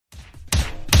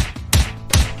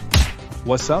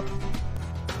What's up?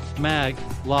 Mag,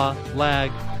 la,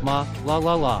 lag, ma, la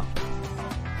la la.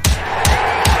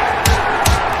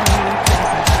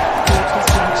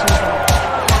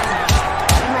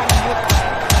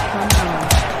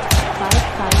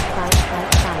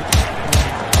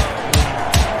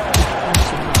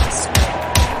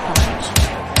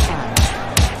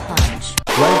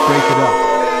 Right, break it up.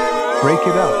 Break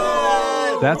it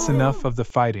up. That's enough of the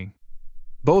fighting.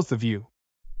 Both of you.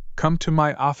 Come to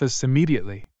my office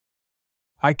immediately.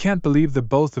 I can't believe the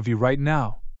both of you right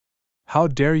now. How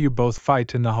dare you both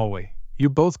fight in the hallway? You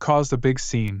both caused a big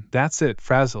scene. That's it,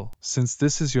 Frazzle. Since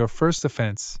this is your first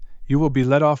offense, you will be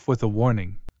let off with a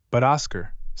warning. But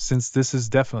Oscar, since this is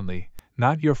definitely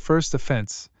not your first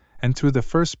offense, and through the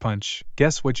first punch,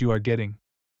 guess what you are getting?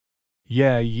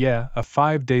 Yeah, a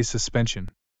 5-day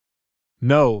suspension.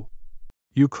 No!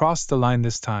 You crossed the line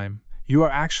this time. You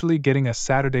are actually getting a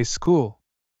Saturday school.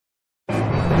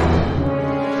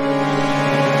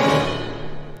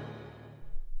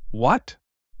 What?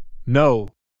 No.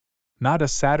 Not a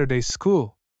Saturday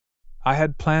school. I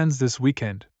had plans this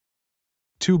weekend.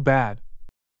 Too bad.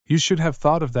 You should have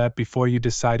thought of that before you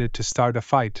decided to start a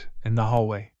fight in the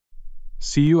hallway.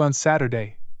 See you on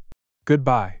Saturday.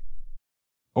 Goodbye.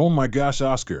 Oh my gosh,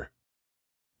 Oscar.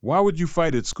 Why would you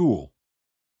fight at school?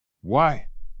 Why?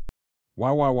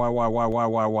 Why?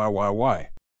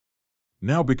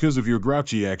 Now because of your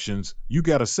grouchy actions, you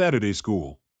got a Saturday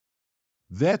school.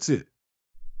 That's it.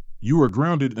 You are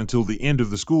grounded until the end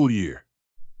of the school year.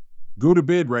 Go to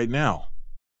bed right now.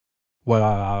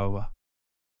 Wow.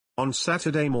 On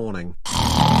Saturday morning.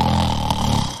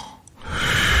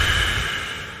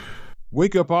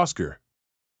 Wake up, Oscar.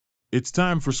 It's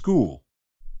time for school.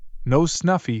 No,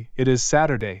 Snuffy, it is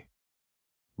Saturday.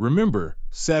 Remember,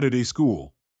 Saturday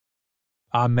school.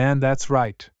 Ah man, that's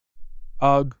right.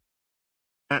 Ugh.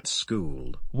 At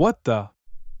school. What the?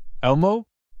 Elmo?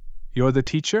 You're the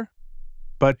teacher?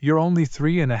 But you're only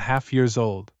 3.5 years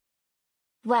old.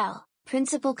 Well,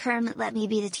 Principal Kermit let me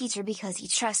be the teacher because he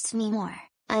trusts me more,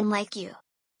 unlike you.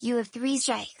 You have 3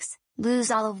 strikes,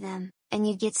 lose all of them, and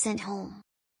you get sent home.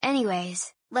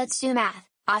 Anyways, let's do math.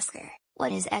 Oscar,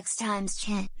 what is X times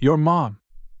 10? Your mom.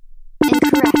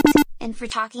 Incorrect. And for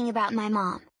talking about my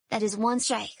mom, that is 1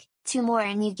 strike, 2 more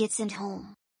and you get sent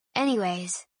home.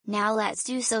 Anyways, now let's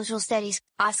do social studies.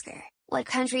 Oscar, what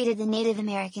country did the Native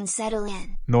Americans settle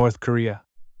in? North Korea.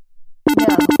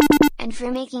 No. And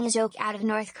for making a joke out of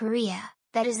North Korea,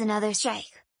 that is another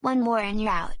strike. 1 more and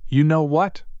you're out. You know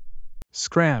what?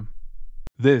 Scram.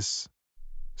 This.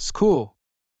 School.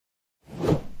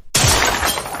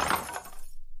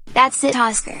 That's it,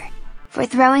 Oscar. For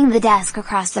throwing the desk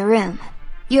across the room.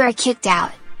 You are kicked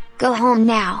out. Go home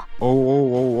now.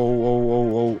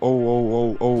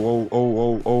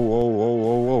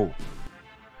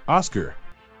 Oscar,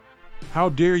 how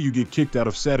dare you get kicked out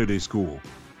of Saturday school?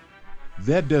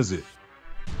 That does it.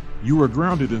 You are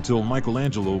grounded until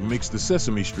Michelangelo makes the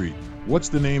Sesame Street. What's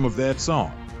the name of that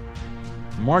song?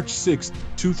 March 6,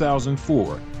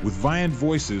 2004, with Viant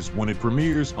Voices when it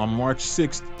premieres on March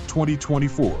 6,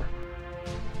 2024.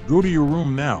 Go to your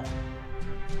room now.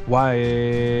 Why?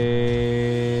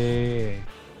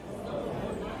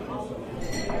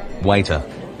 Waiter.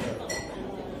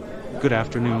 Good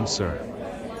afternoon, sir.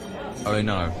 Oh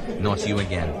no, not you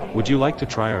again. Would you like to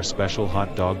try our special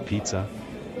hot dog pizza?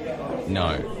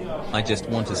 No. I just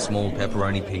want a small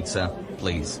pepperoni pizza,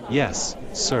 please. Yes,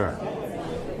 sir.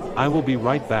 I will be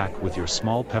right back with your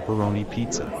small pepperoni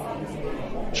pizza.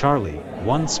 Charlie,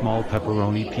 1 small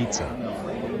pepperoni pizza.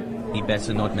 He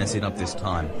better not mess it up this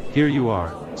time. Here you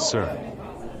are, sir.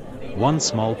 1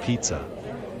 small pizza.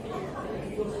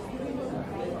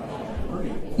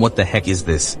 What the heck is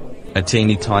this? A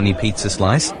teeny tiny pizza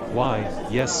slice? Why,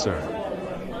 yes sir.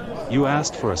 You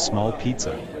asked for a small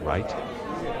pizza, right?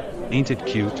 Ain't it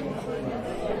cute?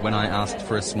 When I asked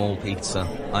for a small pizza,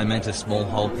 I meant a small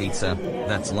whole pizza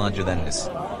that's larger than this,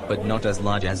 but not as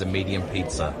large as a medium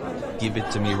pizza. Give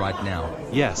it to me right now.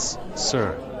 Yes,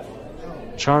 sir.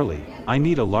 Charlie, I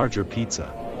need a larger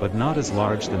pizza, but not as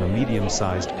large than a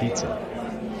medium-sized pizza.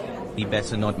 He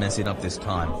better not mess it up this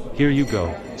time. Here you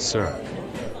go, sir.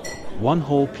 1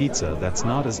 whole pizza that's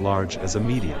not as large as a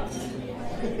medium.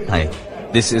 Hey,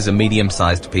 this is a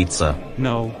medium-sized pizza.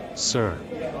 No, sir.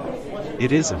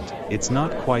 It isn't. It's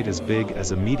not quite as big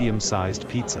as a medium-sized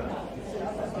pizza.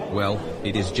 Well,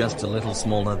 it is just a little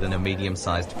smaller than a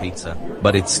medium-sized pizza,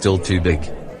 but it's still too big.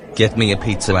 Get me a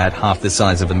pizza at half the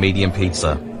size of a medium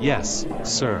pizza. Yes,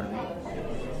 sir.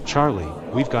 Charlie,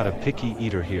 we've got a picky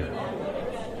eater here.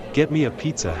 Get me a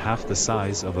pizza half the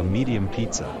size of a medium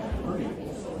pizza.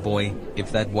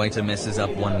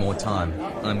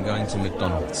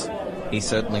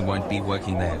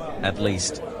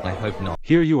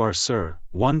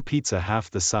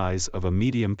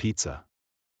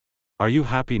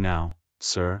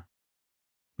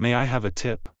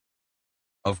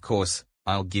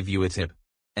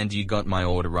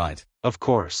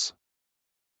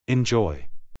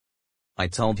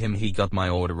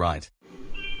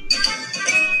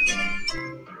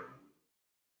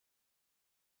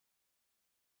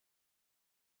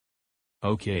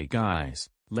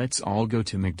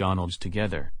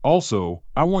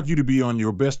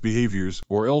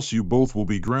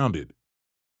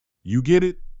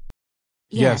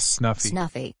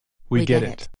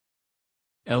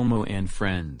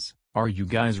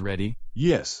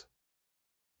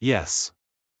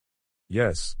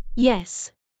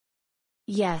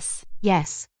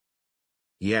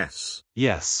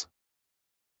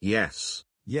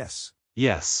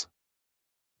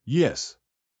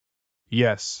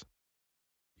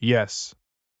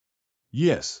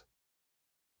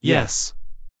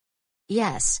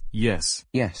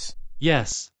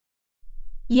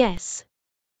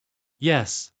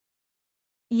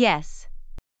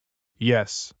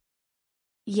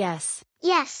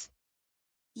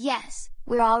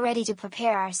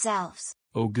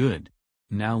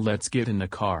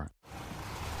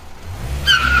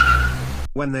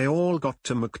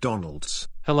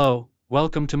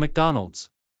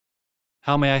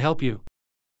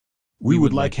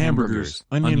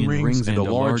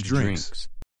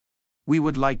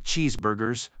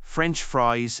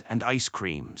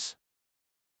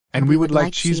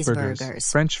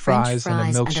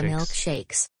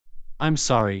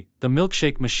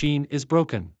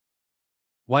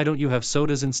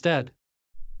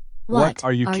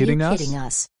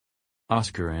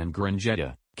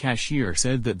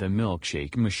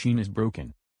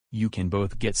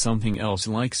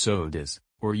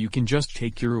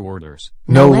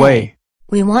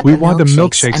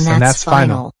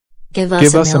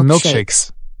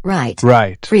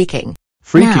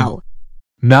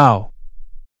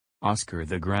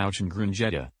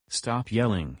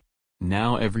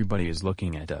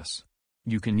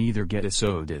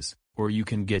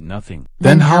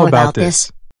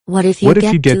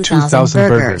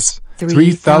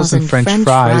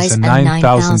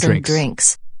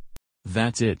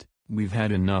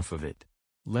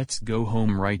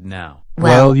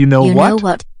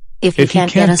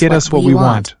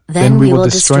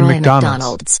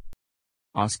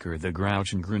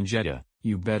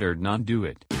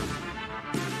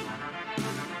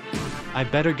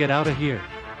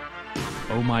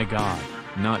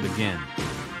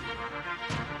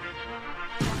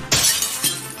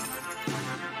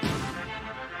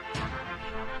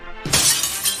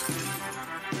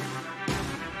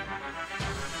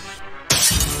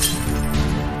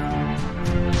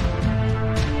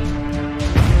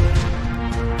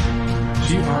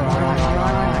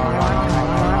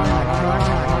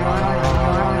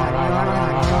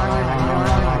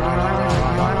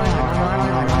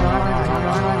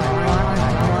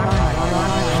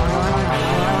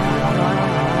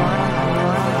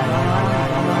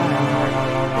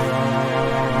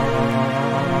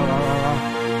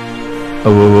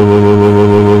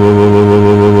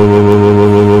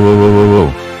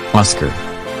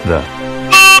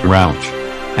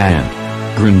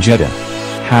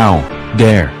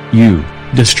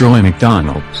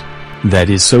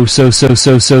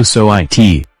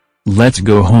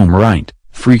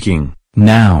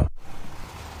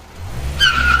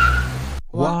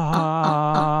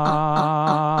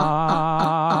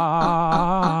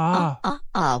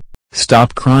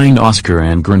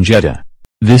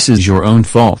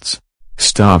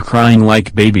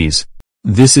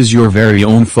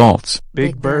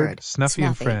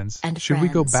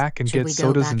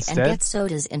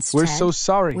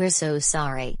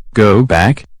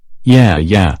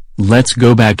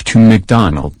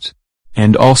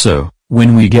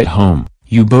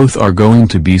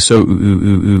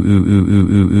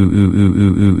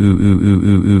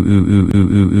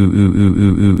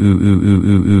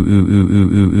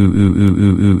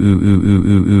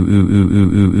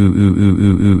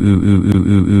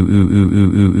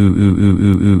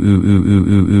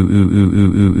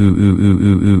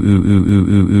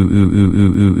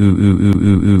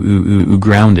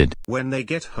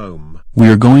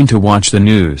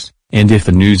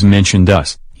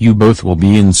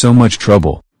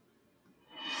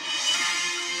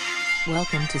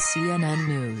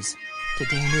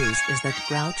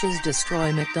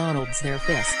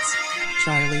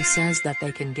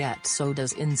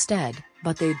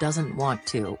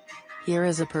 Here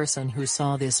is a person who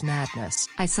saw this madness.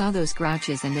 I saw those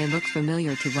grouches and they looked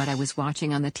familiar to what I was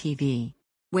watching on the TV.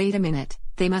 Wait a minute,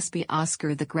 they must be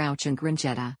Oscar the Grouch and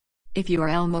Grinchetta. If you are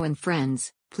Elmo and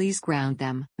friends, please ground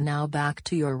them. Now back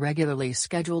to your regularly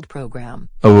scheduled program.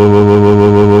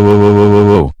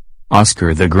 Oh,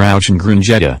 Oscar the Grouch and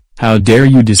Grinchetta, how dare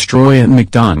you destroy at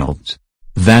McDonald's?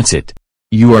 That's it.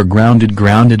 You are grounded for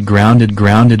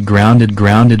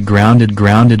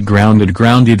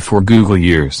Google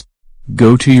years.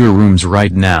 Go to your rooms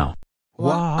right now.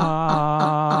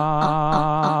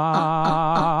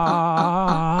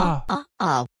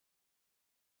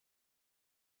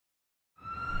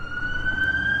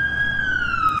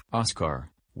 Oscar,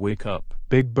 wake up.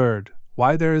 Big Bird,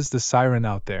 why there is the siren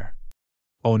out there?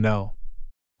 Oh no.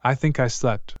 I think I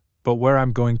slept, but where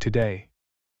I'm going today?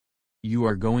 You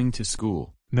are going to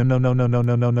school. No.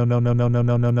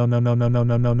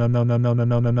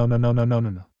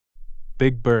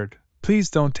 Big Bird, please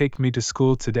don't take me to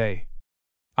school today.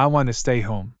 I want to stay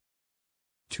home.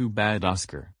 Too bad,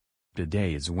 Oscar.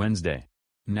 Today is Wednesday.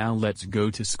 Now let's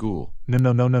go to school.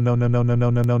 No.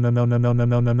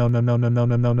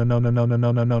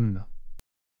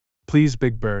 Please,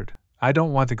 Big Bird, I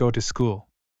don't want to go to school.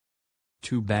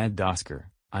 Too bad, Oscar.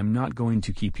 I'm not going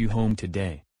to keep you home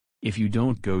today. If you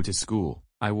don't go to school,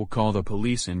 I will call the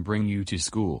police and bring you to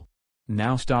school.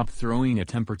 Now stop throwing a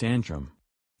temper tantrum.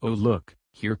 Oh look,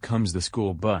 here comes the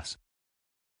school bus.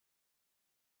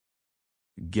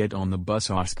 Get on the bus,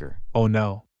 Oscar. Oh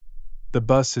no. The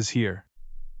bus is here.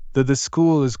 The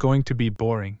school is going to be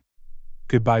boring.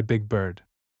 Goodbye, Big Bird.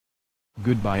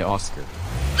 Goodbye, Oscar.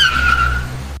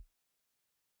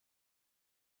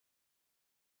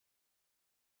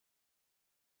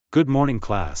 Good morning,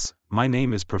 class. My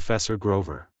name is Professor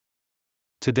Grover.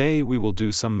 Today we will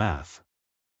do some math.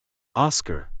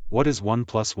 Oscar, what is 1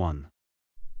 plus 1?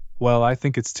 Well, I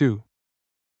think it's 2.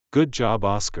 Good job,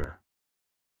 Oscar.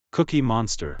 Cookie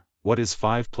Monster, what is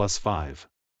 5 plus 5?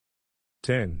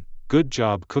 10. Good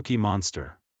job, Cookie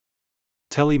Monster.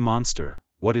 Telly Monster,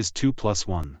 what is 2 plus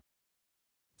 1?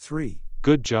 3.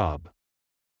 Good job.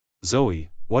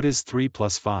 Zoe, what is 3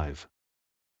 plus 5?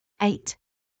 8.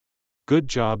 Good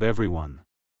job, everyone.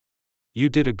 You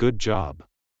did a good job.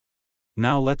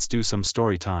 Now let's do some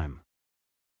story time.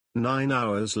 9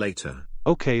 hours later.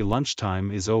 Okay,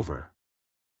 lunchtime is over.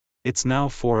 It's now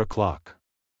 4 o'clock.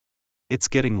 It's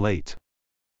getting late.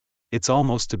 It's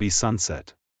almost to be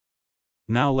sunset.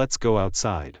 Now let's go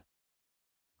outside.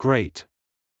 Great.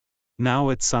 Now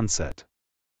it's sunset.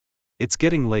 It's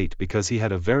getting late because he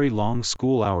had a very long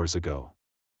school hours ago.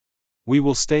 We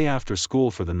will stay after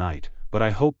school for the night, but I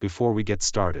hope before we get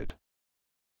started.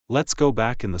 Let's go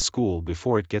back in the school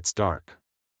before it gets dark.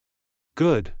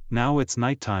 Good, now it's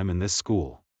nighttime in this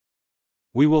school.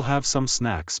 We will have some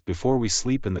snacks before we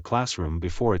sleep in the classroom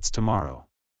before it's tomorrow.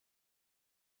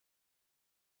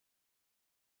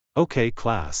 Okay,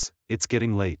 class, it's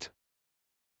getting late.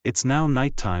 It's now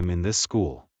nighttime in this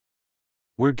school.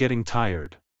 We're getting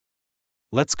tired.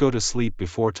 Let's go to sleep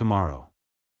before tomorrow.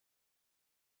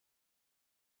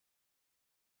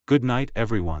 Good night,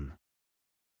 everyone.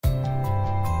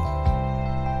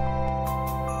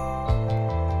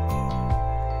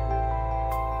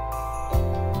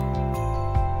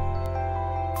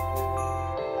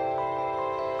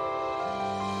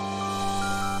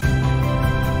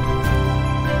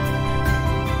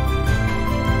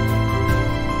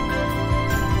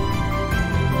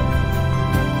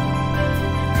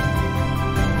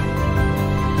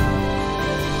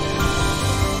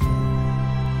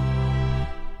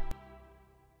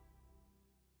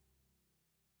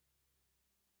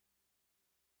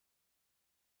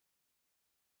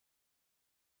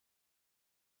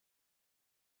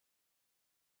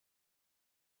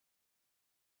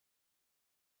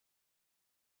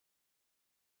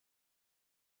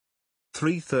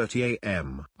 "3:30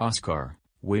 a.m. Oscar,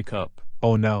 wake up.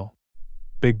 Oh no.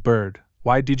 Big Bird,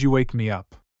 why did you wake me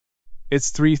up?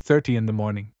 It's 3:30 in the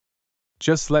morning.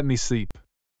 Just let me sleep.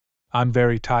 I'm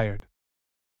very tired.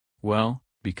 Well,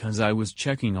 because I was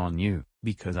checking on you,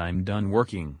 because I'm done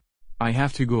working. I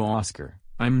have to go, Oscar.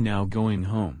 I'm now going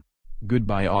home.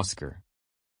 Goodbye, Oscar.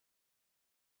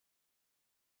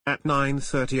 At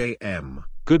 9:30 a.m.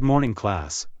 Good morning,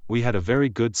 class. We had a very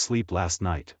good sleep last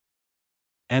night.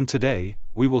 And today,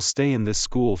 we will stay in this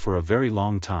school for a very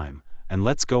long time, and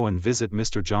let's go and visit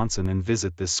Mr. Johnson and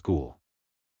visit this school.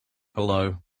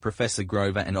 Hello, Professor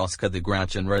Grover and Oscar the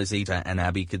Grouch and Rosita and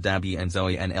Abby Kadabi and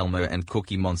Zoe and Elmo and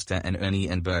Cookie Monster and Ernie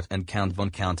and Bert and Count Von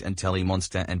Count and Telly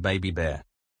Monster and Baby Bear.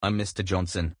 I'm Mr.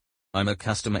 Johnson. I'm a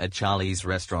customer at Charlie's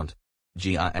restaurant.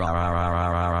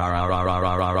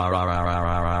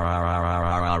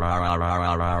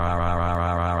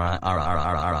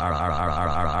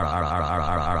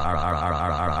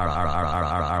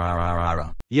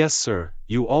 Yes, sir,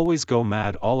 you always go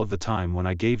mad all of the time when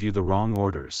I gave you the wrong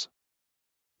orders.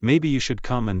 Maybe you should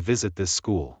come and visit this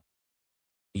school.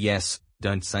 Yes,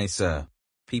 don't say sir.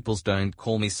 Peoples don't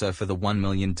call me sir for the 1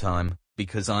 millionth time,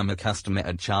 because I'm a customer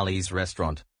at Charlie's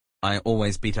restaurant. I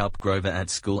always beat up Grover at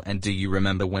school, and do you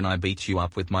remember when I beat you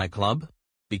up with my club?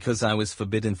 Because I was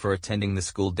forbidden for attending the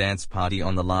school dance party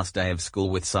on the last day of school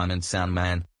with Simon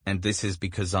Soundman, and this is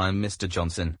because I'm Mr.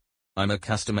 Johnson. I'm a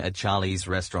customer at Charlie's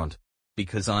restaurant.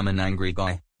 Because I'm an angry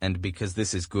guy, and because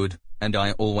this is good, and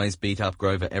I always beat up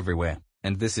Grover everywhere,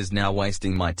 and this is now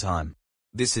wasting my time.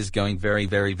 This is going very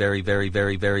bad.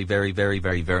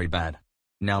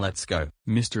 Now let's go.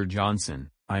 Mr.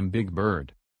 Johnson, I'm Big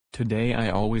Bird. Today I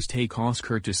always take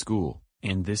Oscar to school,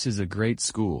 and this is a great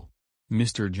school.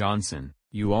 Mr. Johnson,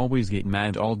 you always get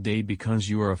mad all day because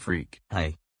you are a freak.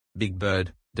 Hey, Big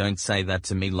Bird, don't say that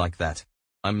to me like that.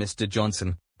 I'm Mr.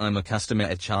 Johnson, I'm a customer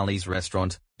at Charlie's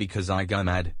restaurant, because I go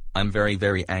mad. I'm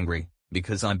very angry,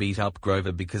 because I beat up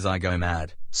Grover because I go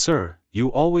mad. Sir,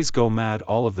 you always go mad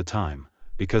all of the time,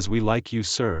 because we like you,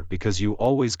 sir, because you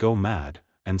always go mad,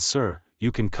 and sir,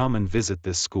 you can come and visit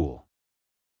this school.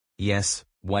 Yes,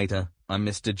 waiter, I'm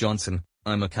Mr. Johnson,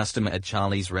 I'm a customer at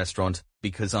Charlie's restaurant,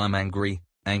 because I'm angry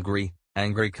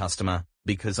customer,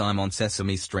 because I'm on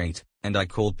Sesame Street, and I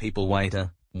call people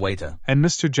waiter. And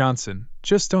Mr. Johnson,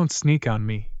 just don't sneak on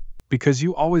me, because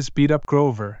you always beat up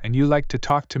Grover and you like to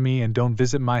talk to me and don't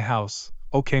visit my house,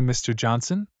 okay, Mr.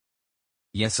 Johnson?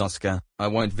 Yes, Oscar, I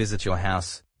won't visit your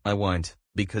house, I won't,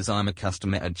 because I'm a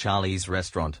customer at Charlie's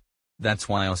restaurant. That's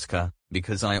why, Oscar,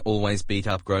 because I always beat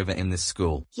up Grover in this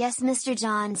school. Yes, Mr.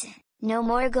 Johnson. No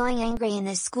more going angry in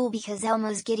this school because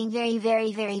Elmo's getting very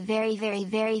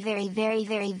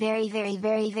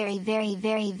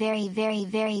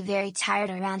tired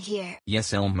around here.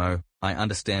 Yes, Elmo, I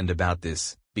understand about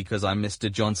this, because I'm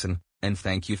Mr. Johnson, and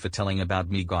thank you for telling about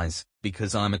me, guys,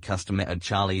 because I'm a customer at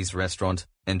Charlie's restaurant,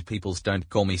 and peoples don't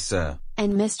call me sir.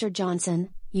 And Mr. Johnson,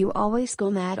 you always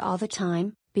go mad all the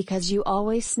time, because you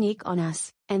always sneak on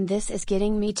us, and this is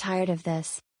getting me tired of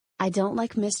this. I don't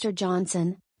like Mr.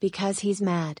 Johnson, because he's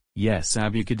mad. Yes,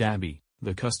 Abby,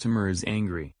 the customer is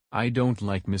angry. I don't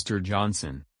like Mr.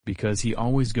 Johnson, because he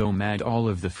always go mad all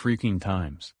of the freaking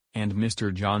times. And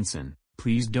Mr. Johnson,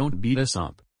 please don't beat us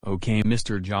up, okay,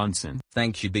 Mr. Johnson?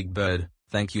 Thank you, Big Bird,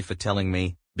 thank you for telling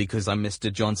me, because I'm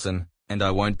Mr. Johnson, and I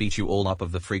won't beat you all up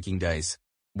of the freaking days.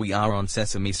 We are on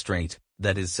Sesame Street,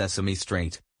 that is Sesame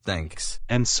Street, thanks.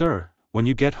 And sir, when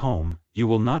you get home, you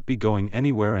will not be going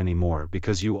anywhere anymore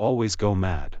because you always go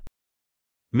mad.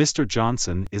 Mr.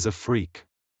 Johnson is a freak.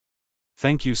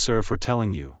 Thank you, sir, for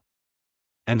telling you.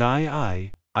 And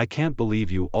I can't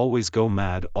believe you always go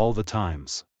mad all the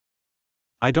times.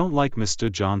 I don't like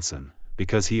Mr. Johnson,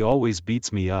 because he always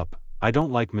beats me up. I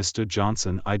don't like Mr.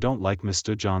 Johnson, I don't like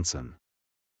Mr. Johnson.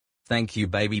 Thank you,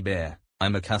 Baby Bear.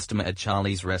 I'm a customer at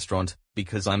Charlie's restaurant,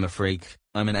 because I'm a freak.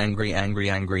 I'm an angry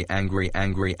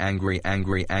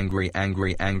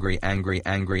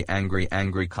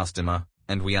customer,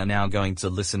 and we are now going to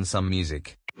listen some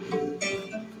music.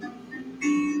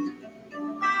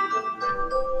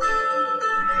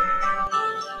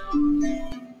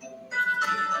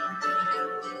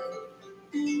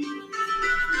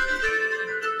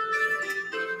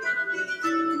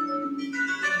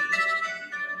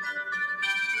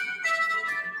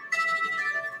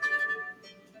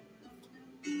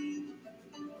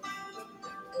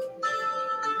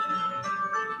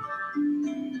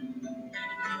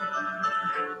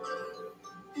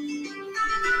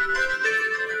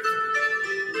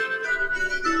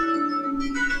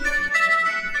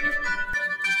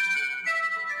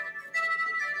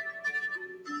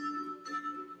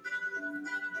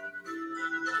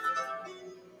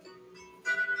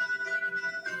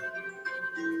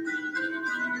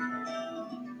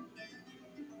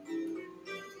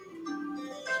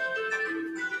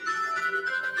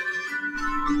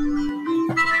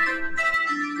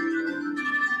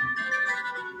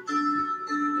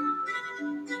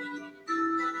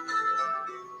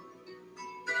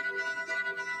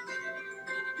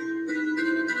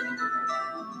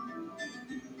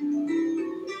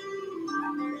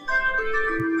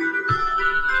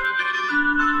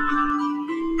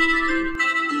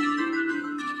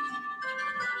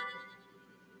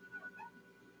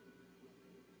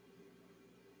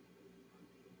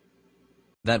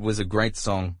 That was a great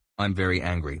song. I'm very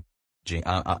angry.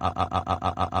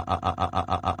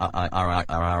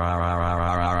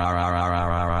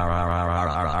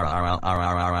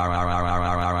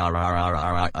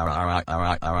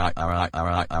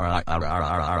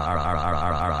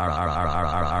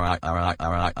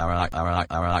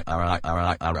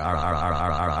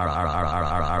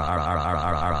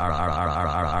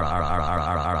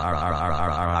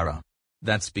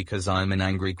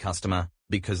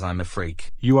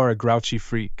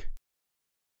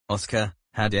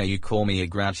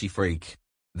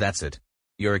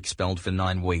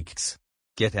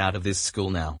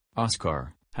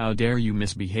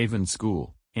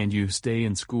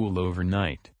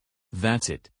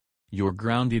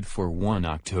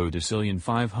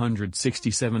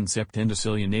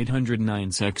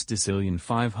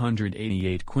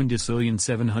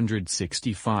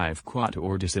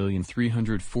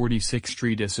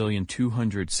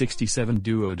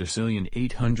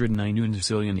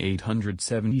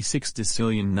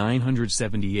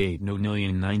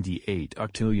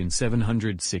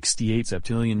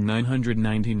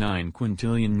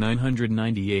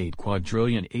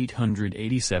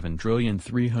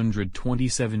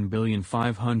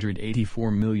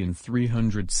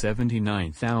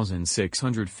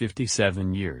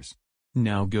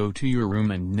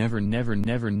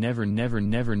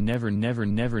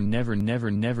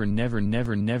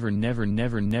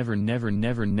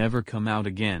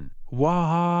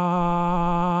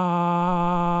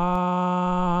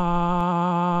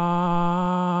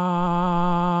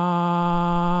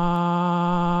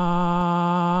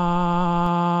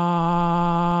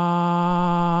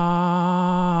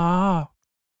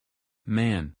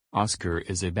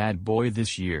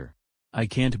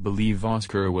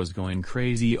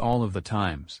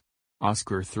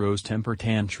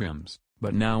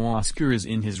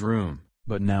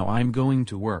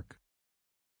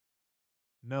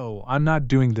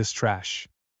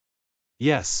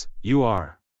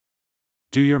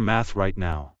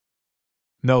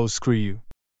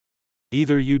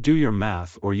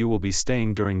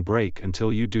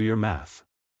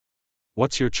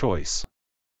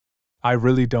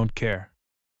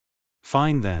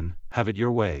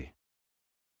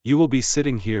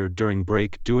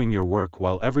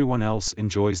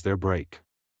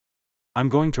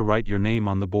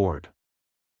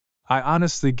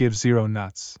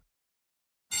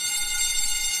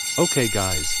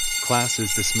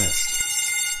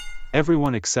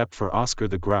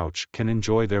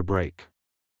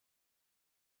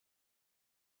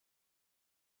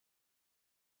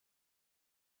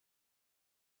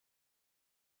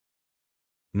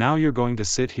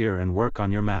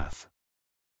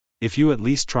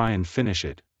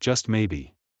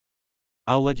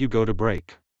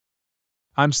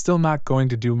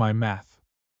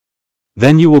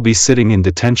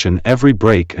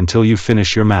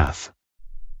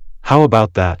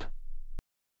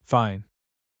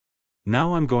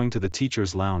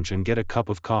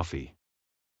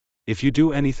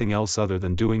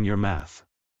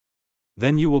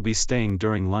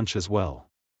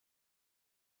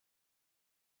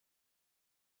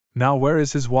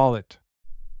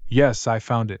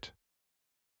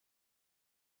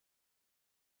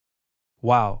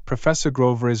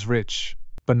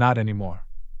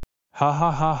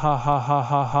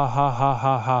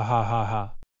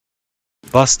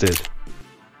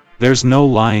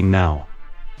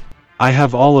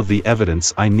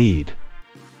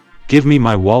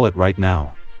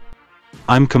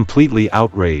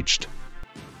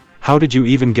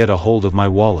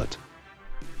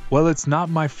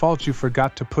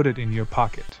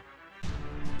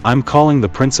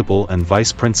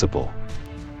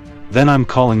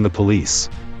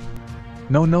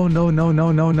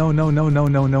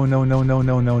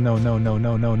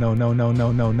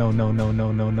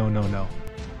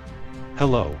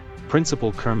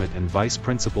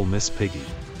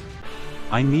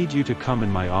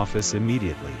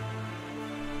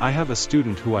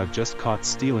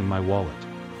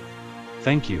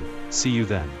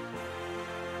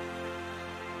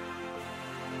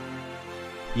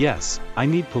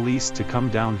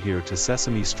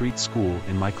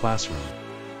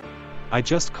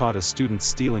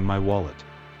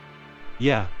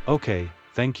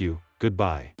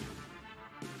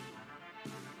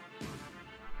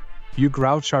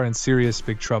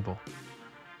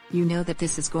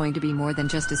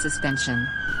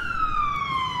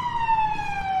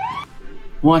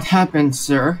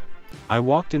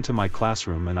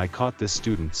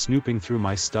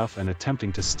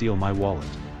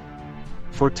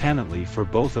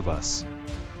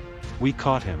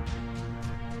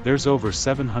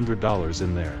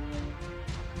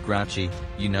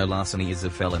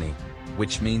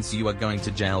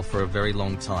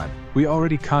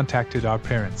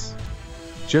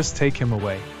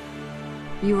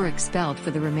 You are expelled for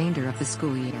the remainder of the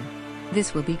school year.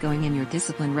 This will be going in your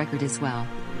discipline record as well.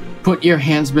 Put your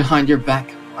hands behind your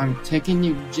back. I'm taking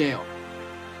you to jail.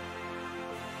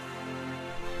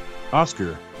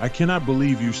 Oscar, I cannot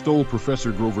believe you stole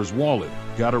Professor Grover's wallet,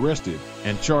 got arrested,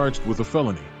 and charged with a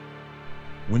felony.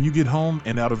 When you get home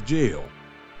and out of jail,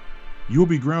 you'll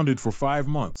be grounded for 5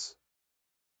 months.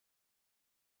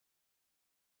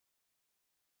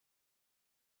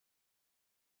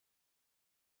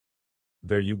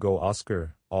 There you go,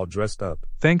 Oscar, all dressed up.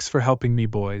 Thanks for helping me,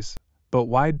 boys. But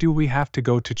why do we have to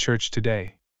go to church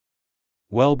today?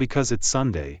 Well, because it's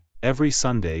Sunday. Every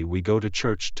Sunday we go to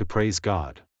church to praise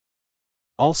God.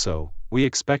 Also, we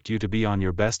expect you to be on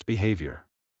your best behavior.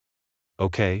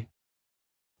 Okay?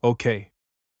 Okay.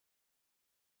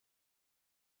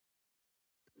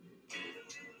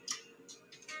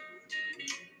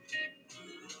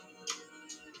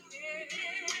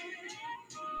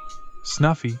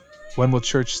 Snuffy, when will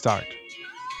church start?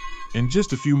 In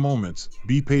just a few moments,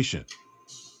 be patient.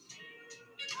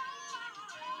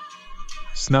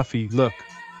 Snuffy, look.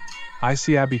 I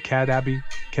see Abby Cat Abby.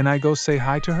 Can I go say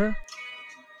hi to her?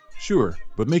 Sure,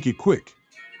 but make it quick.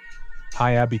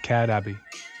 Hi Abby Cat Abby.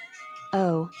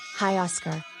 Oh, hi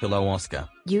Oscar. Hello, Oscar.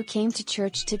 You came to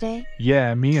church today?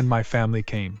 Yeah, me and my family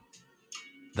came.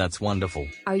 That's wonderful.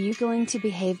 Are you going to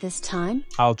behave this time?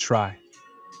 I'll try.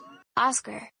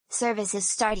 Oscar, service is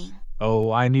starting.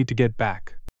 Oh, I need to get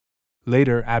back.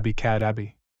 Later, Abby Cat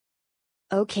Abby.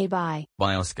 Okay, bye.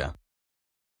 Bye, Oscar.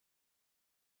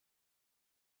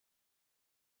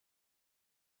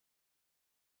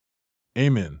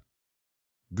 Amen.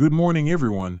 Good morning,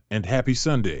 everyone, and happy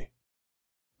Sunday.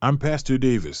 I'm Pastor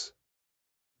Davis.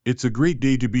 It's a great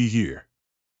day to be here.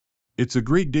 It's a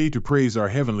great day to praise our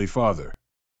Heavenly Father.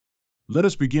 Let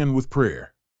us begin with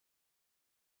prayer.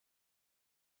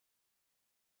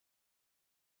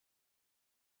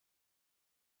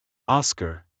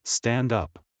 Oscar, stand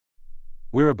up.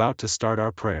 We're about to start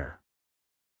our prayer.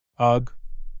 Ugh.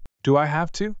 Do I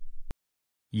have to?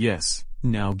 Yes,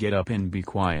 now get up and be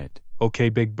quiet. Okay,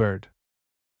 Big Bird.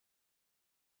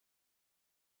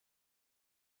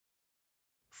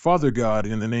 Father God,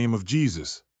 in the name of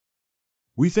Jesus,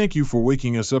 we thank you for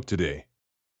waking us up today.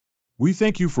 We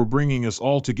thank you for bringing us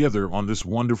all together on this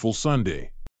wonderful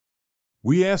Sunday.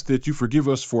 We ask that you forgive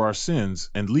us for our sins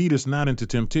and lead us not into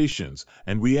temptations,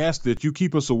 and we ask that you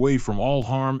keep us away from all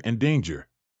harm and danger.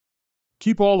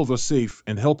 Keep all of us safe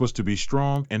and help us to be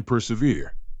strong and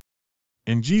persevere.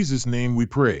 In Jesus' name we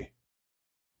pray.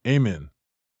 Amen.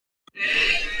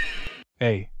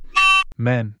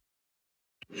 Men.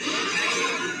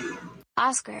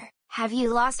 Oscar, have you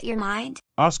lost your mind?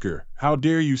 Oscar, how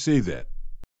dare you say that?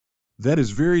 That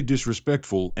is very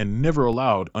disrespectful and never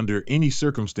allowed under any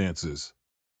circumstances.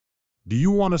 Do you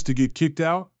want us to get kicked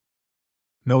out?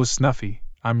 No, Snuffy,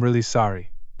 I'm really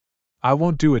sorry. I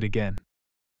won't do it again.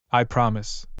 I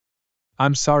promise.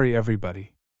 I'm sorry,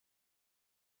 everybody.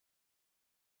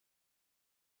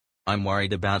 I'm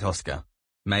worried about Oscar.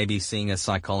 Maybe seeing a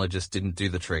psychologist didn't do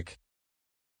the trick.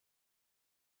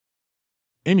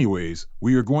 Anyways,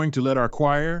 we are going to let our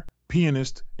choir,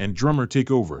 pianist, and drummer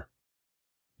take over.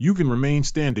 You can remain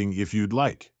standing if you'd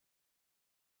like.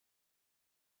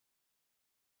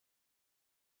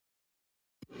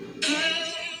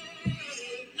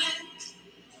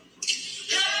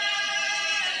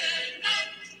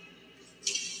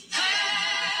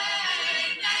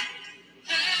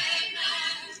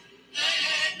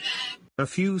 A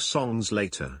few songs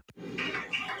later.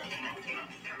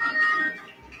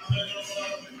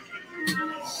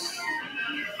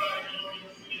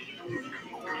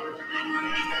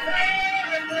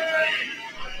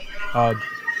 Ugh.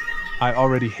 I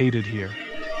already hate it here.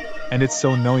 And it's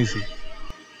so noisy.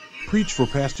 Preach for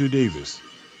Pastor Davis.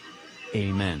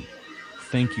 Amen.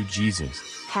 Thank you, Jesus.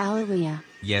 Hallelujah.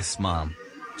 Yes, Mom.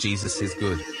 Jesus is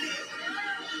good.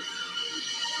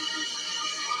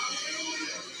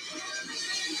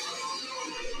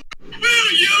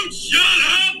 Will you shut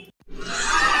up?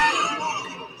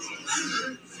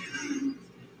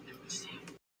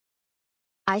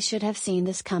 I should have seen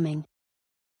this coming.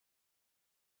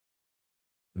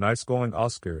 Nice going,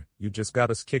 Oscar. You just got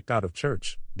us kicked out of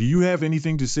church. Do you have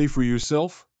anything to say for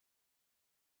yourself?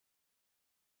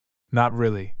 Not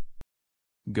really.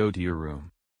 Go to your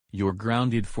room. You're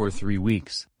grounded for 3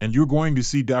 weeks. And you're going to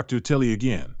see Dr. Telly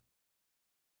again.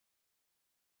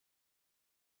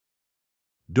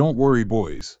 Don't worry,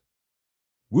 boys.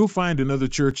 We'll find another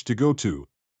church to go to.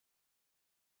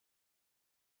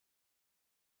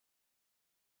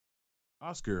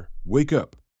 Oscar, wake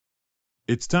up.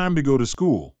 It's time to go to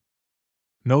school.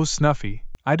 No, Snuffy,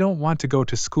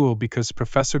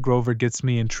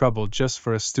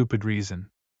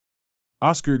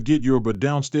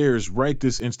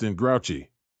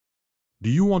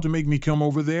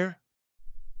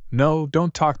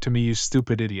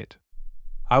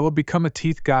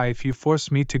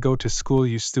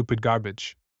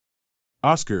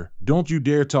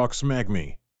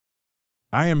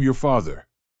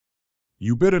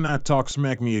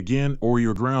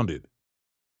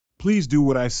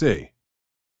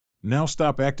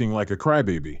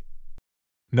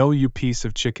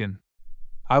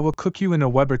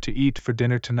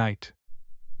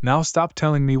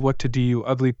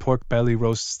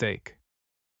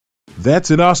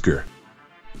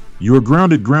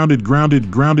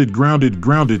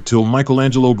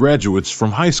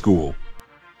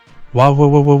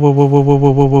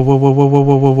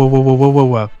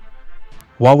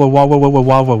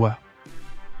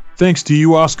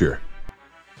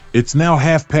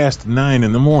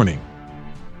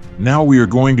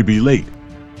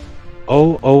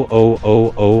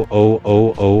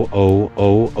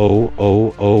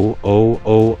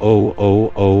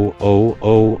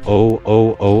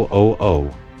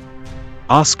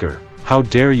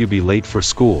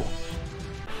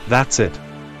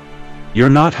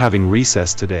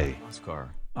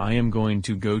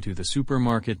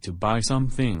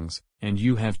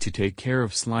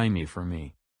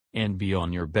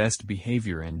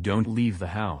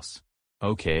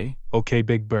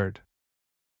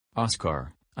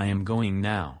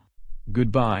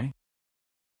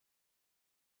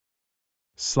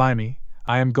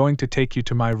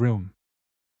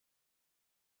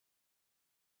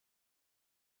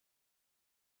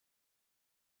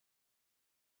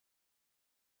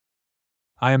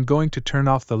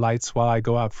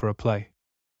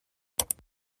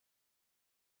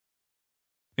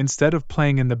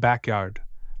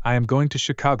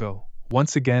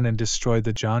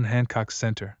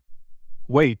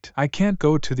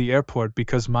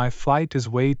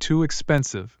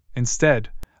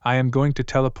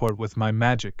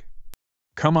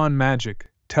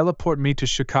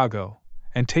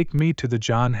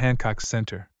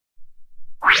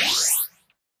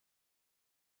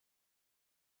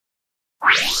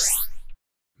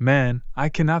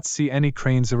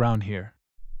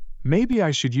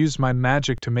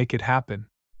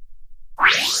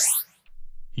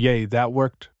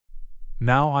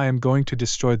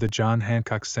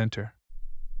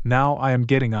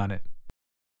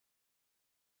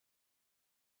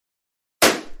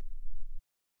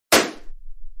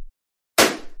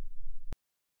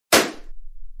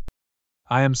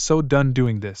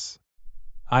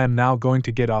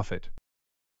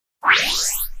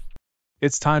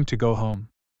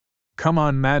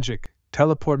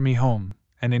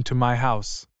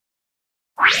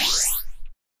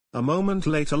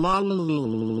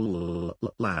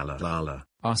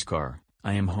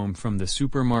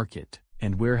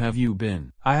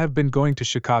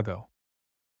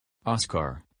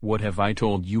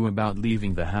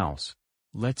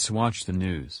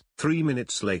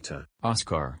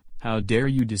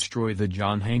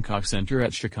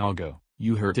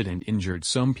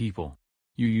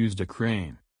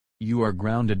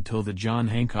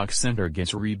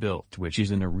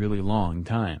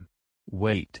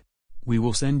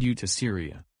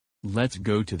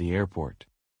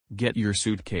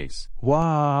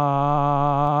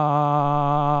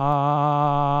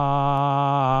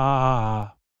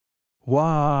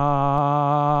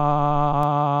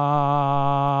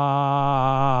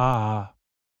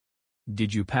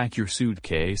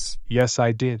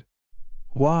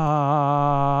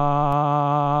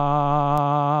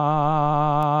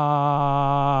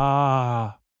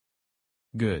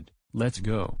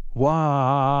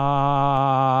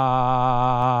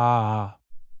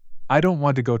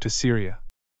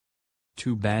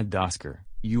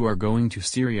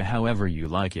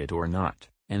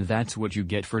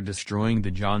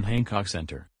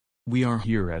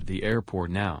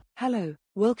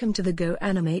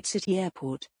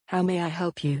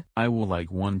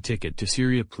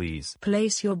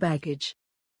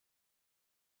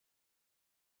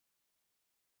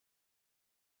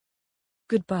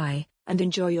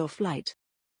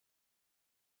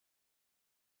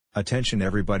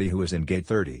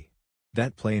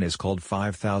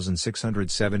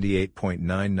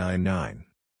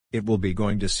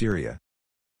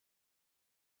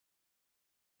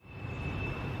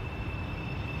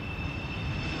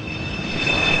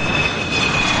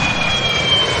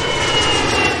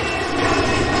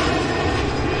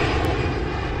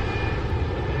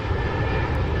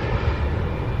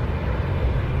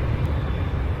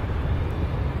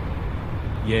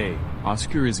 Yay,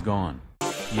 Oscar is gone.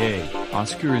 Yay,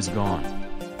 Oscar is gone.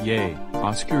 Yay,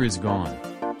 Oscar is gone.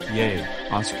 Yay,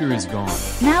 Oscar is gone.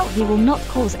 Now he will not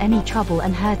cause any trouble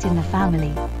and hurt in the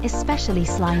family, especially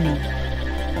Slimy.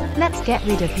 Let's get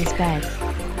rid of his bed.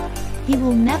 He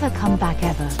will never come back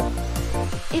ever.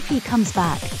 If he comes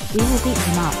back, we will beat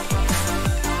him up.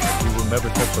 We will never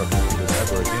touch our computers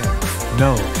ever again.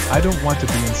 No, I don't want to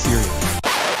be in Syria.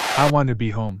 I want to be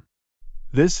home.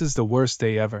 This is the worst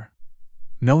day ever.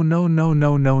 No, no, no,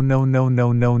 no, no, no, no,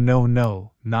 no, no, no,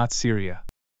 no, not Syria.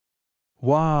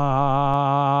 Wah!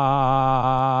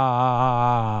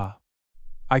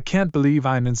 I can't believe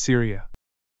I'm in Syria.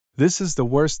 This is the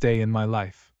worst day in my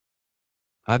life.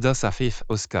 هذا صفيف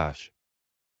أوسكاش.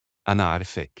 أنا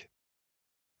أعرفك.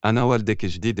 أنا والدك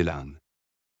جديد الآن.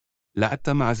 لعدت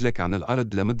معزلك عن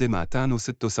الأرض لمدة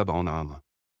 276 عاما.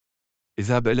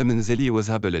 اذهب إلى منزلي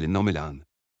واذهب إلى النوم الآن.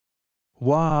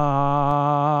 Wow.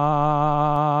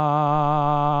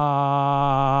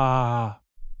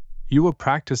 You will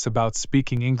practice about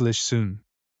speaking English soon.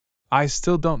 I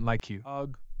still don't like you.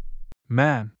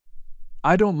 Man.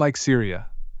 I don't like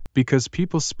Syria. Because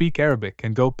people speak Arabic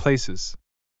and go places.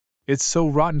 It's so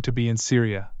rotten to be in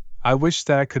Syria. I wish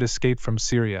that I could escape from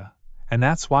Syria. And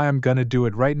that's why I'm gonna do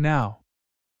it right now.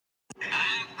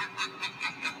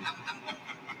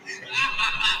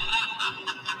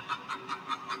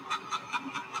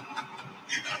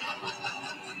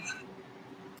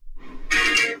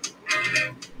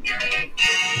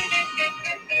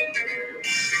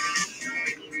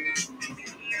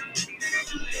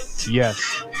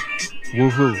 Yes.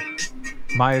 Woohoo.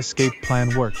 My escape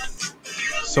plan worked.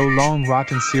 So long,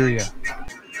 rotten Syria.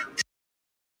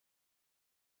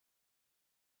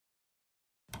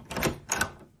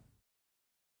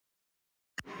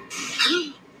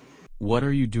 What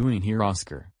are you doing here,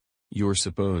 Oscar? You're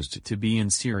supposed to be in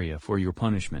Syria for your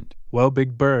punishment. Well,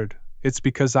 Big Bird, it's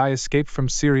because I escaped from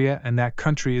Syria and that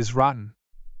country is rotten.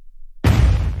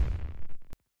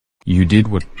 You did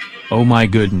what? Oh my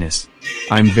goodness.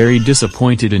 I'm very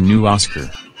disappointed in you, Oscar.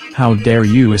 How dare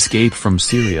you escape from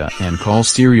Syria and call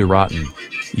Syria rotten?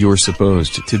 You're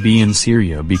supposed to be in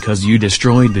Syria because you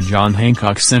destroyed the John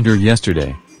Hancock Center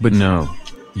yesterday, but no.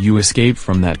 You escaped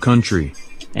from that country.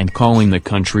 And calling the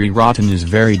country rotten is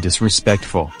very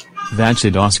disrespectful. That's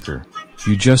it, Oscar.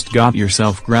 You just got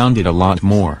yourself grounded a lot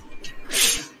more.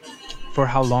 For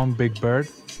how long, Big Bird?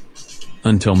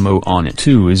 Until Moana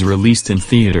 2 is released in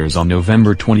theaters on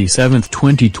November 27,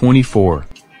 2024.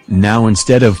 Now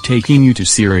instead of taking you to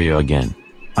Syria again,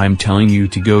 I'm telling you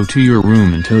to go to your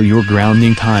room until your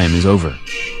grounding time is over.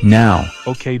 Now.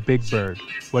 Okay, Big Bird,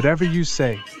 whatever you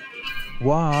say.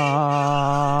 Wah.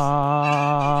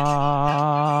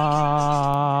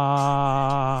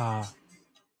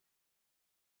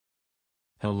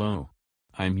 Hello.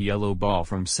 I'm Yellow Ball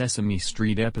from Sesame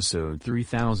Street episode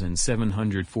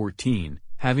 3714,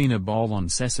 having a ball on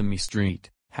Sesame Street.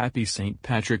 Happy St.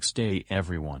 Patrick's Day,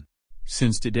 everyone.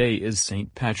 Since today is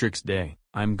St. Patrick's Day,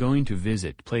 I'm going to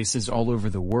visit places all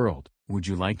over the world. Would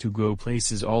you like to go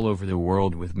places all over the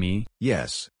world with me?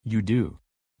 Yes. You do?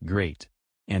 Great.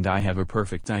 And I have a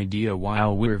perfect idea.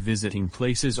 While we're visiting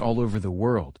places all over the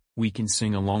world, we can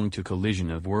sing along to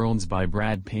Collision of Worlds by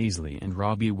Brad Paisley and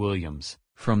Robbie Williams,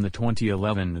 from the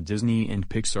 2011 Disney and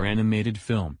Pixar animated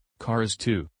film, Cars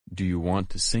 2. Do you want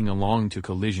to sing along to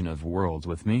Collision of Worlds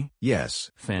with me?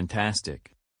 Yes.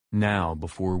 Fantastic. Now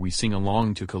before we sing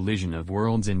along to Collision of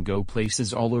Worlds and go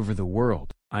places all over the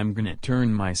world, I'm gonna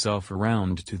turn myself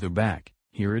around to the back.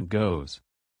 Here it goes.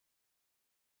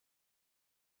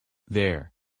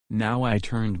 There. Now I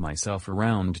turned myself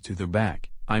around to the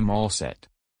back, I'm all set.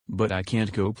 But I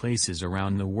can't go places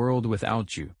around the world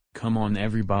without you. Come on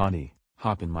everybody,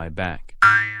 hop in my back.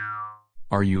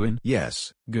 Are you in?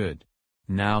 Yes. Good.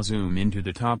 Now zoom into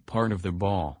the top part of the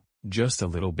ball, just a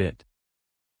little bit.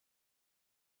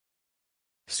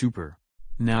 Super.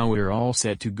 Now we're all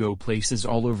set to go places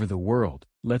all over the world.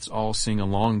 Let's all sing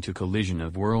along to Collision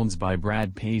of Worlds by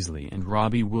Brad Paisley and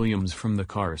Robbie Williams from the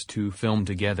Cars 2 film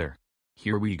together.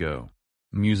 Here we go.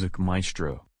 Music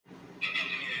Maestro.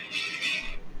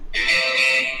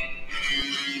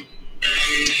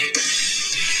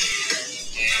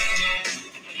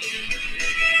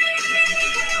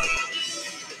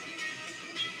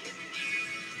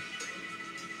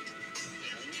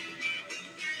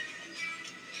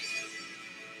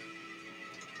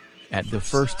 At the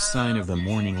first sign of the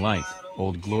morning light,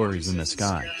 Old Glory's in the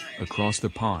sky. Across the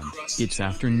pond, it's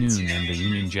afternoon and the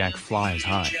Union Jack flies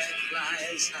high.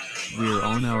 We're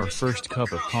on our first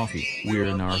cup of coffee, we're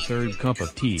in our third cup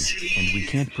of tea, and we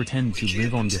can't pretend to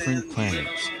live on different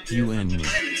planets, you and me.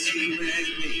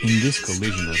 In this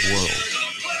collision of worlds,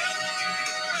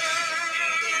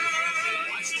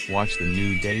 Watch the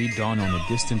new day dawn on a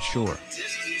distant shore.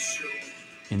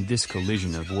 In this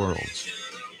collision of worlds.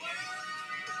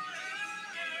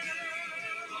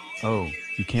 Oh,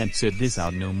 you can't sit this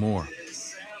out no more.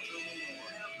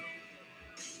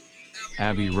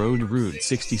 Abbey Road Route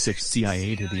 66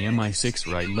 CIA to the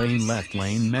MI6 right lane left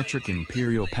lane metric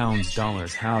imperial pounds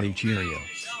dollars howdy cheerio.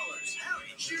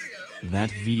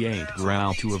 That V8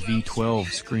 growl to a V12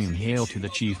 scream hail to the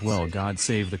chief well God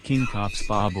save the king cops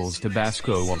bobbles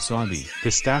Tabasco wasabi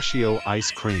pistachio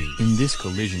ice cream. In this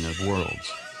collision of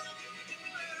worlds.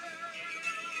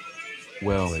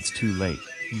 Well, it's too late,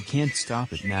 you can't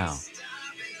stop it now.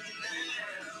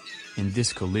 In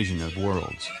this collision of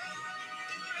worlds.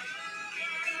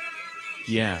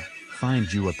 Yeah,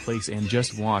 find you a place and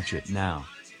just watch it now.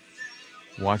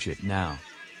 Watch it now.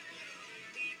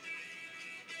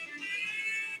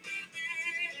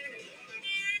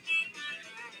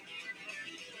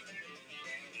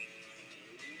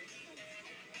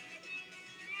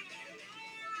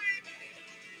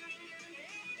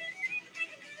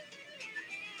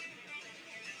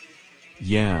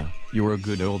 Yeah, you're a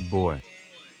good old boy.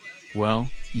 Well,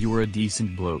 you're a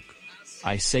decent bloke.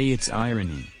 I say it's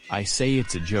irony, I say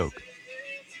it's a joke.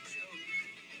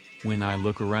 When I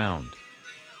look around,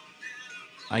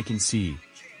 I can see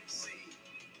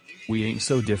we ain't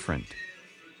so different.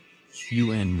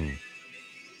 You and me.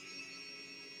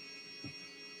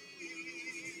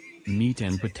 Meat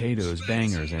and potatoes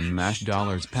bangers and mashed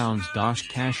dollars pounds dosh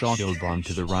cash autobahn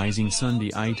to the rising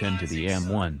Sunday I-10 to the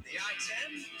M1.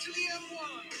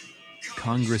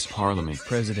 Congress Parliament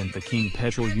President the King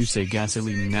petrol you say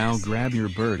gasoline now grab your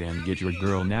bird and get your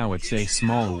girl now it's a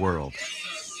small world.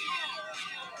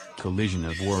 Collision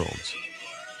of worlds.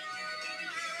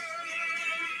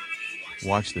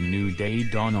 Watch the new day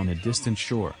dawn on a distant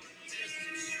shore.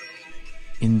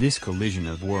 In this collision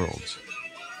of worlds.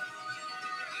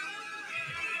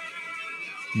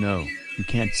 No, you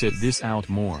can't sit this out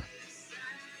more.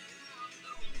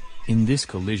 In this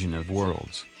collision of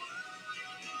worlds.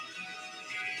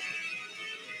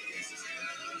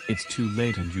 It's too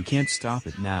late and you can't stop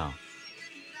it now.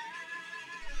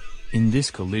 In this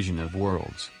collision of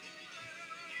worlds.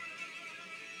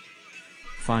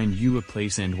 Find you a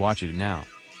place and watch it now.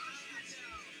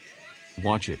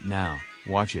 Watch it now,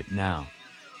 watch it now.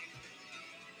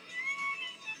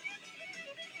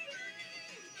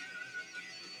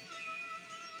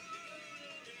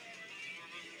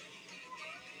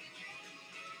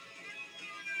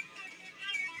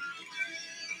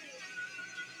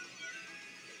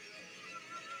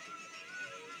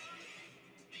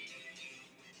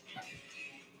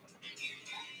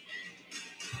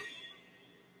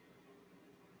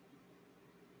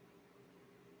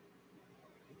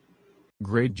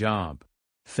 Great job.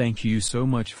 Thank you so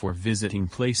much for visiting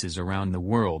places around the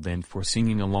world and for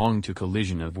singing along to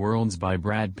Collision of Worlds by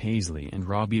Brad Paisley and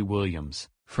Robbie Williams,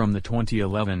 from the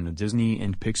 2011 Disney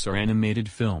and Pixar animated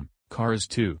film, Cars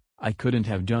 2, I couldn't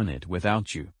have done it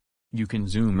without you. You can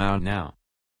zoom out now.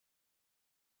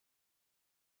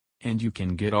 And you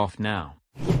can get off now.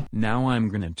 Now I'm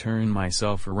gonna turn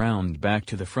myself around back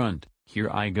to the front, here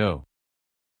I go.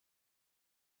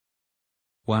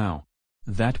 Wow.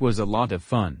 That was a lot of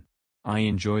fun. I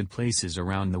enjoyed places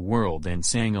around the world and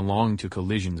sang along to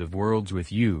Collisions of Worlds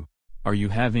with you. Are you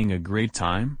having a great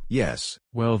time? Yes.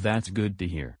 Well, that's good to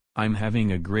hear. I'm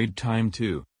having a great time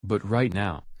too, but right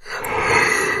now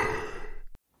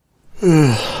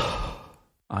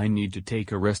I need to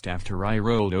take a rest after I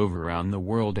rolled over around the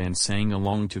world and sang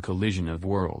along to Collision of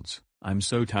Worlds. I'm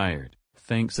so tired.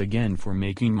 Thanks again for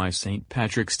making my St.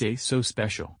 Patrick's Day so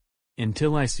special.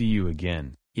 Until I see you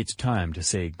again. It's time to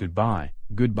say goodbye.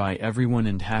 Goodbye everyone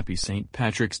and happy St.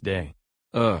 Patrick's Day.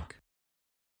 Ugh.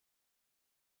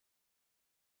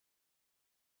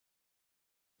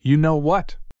 You know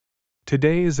what?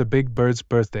 Today is a big bird's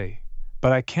birthday,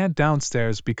 but I can't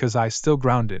downstairs because I still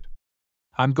grounded.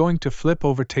 I'm going to flip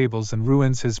over tables and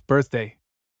ruins his birthday.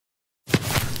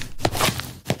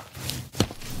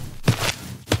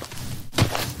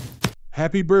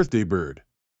 Happy birthday, bird.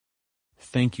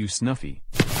 Thank you, Snuffy.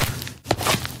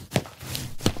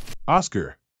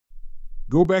 Oscar,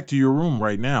 go back to your room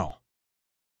right now.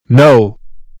 No,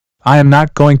 I am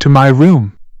not going to my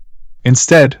room.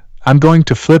 Instead, I'm going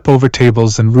to flip over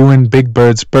tables and ruin Big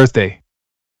Bird's birthday.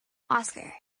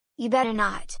 Oscar, you better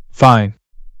not. Fine.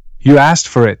 You asked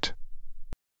for it.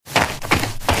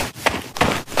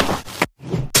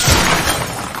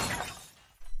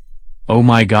 Oh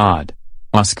my God.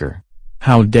 Oscar.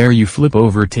 How dare you flip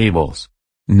over tables?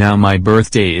 Now my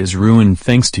birthday is ruined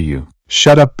thanks to you.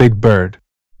 Shut up, Big Bird.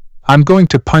 I'm going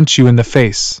to punch you in the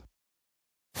face.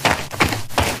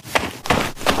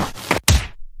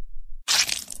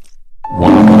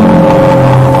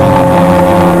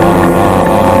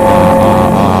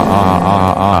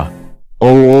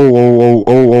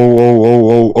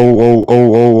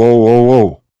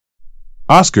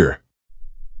 Oscar,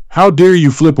 how dare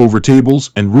you flip over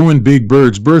tables and ruin Big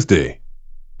Bird's birthday?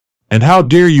 And how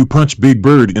dare you punch Big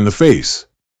Bird in the face?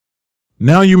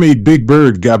 Now you made Big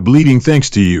Bird got bleeding thanks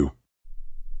to you.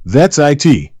 That's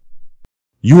IT.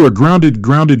 You are grounded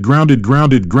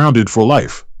for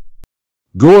life.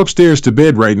 Go upstairs to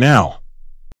bed right now.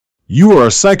 You are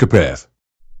a psychopath.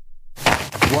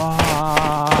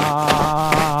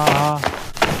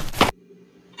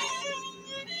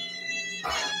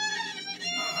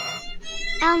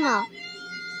 Elmo.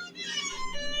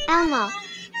 Elmo.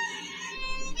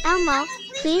 Elmo,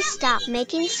 please stop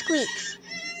making squeaks.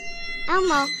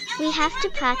 Elmo, we have to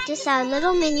practice our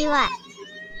little minuet.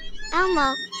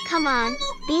 Elmo, come on,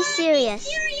 be serious.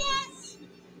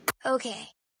 Okay.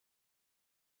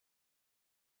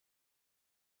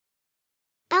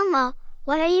 Elmo,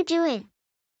 what are you doing?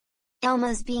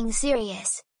 Elmo's being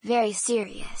serious, very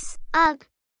serious. Ugh.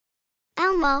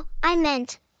 Elmo, I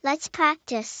meant, let's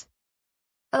practice.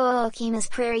 Oh, okay, Miss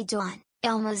Prairie Dawn.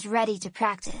 Elmo's ready to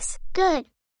practice. Good.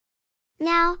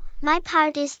 Now, my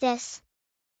part is this.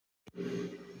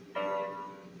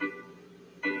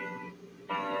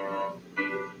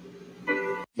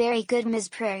 Very good, Miss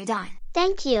Prairie Dawn.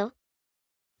 Thank you.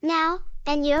 Now,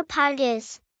 and your part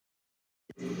is...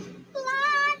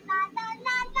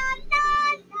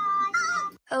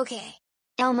 Okay.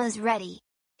 Elmo's ready.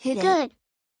 Hit it. Good.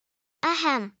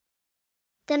 Ahem.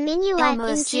 The Minuet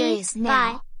in G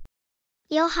by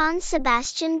Johann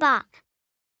Sebastian Bach.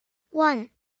 1,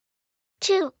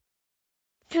 2,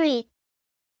 3.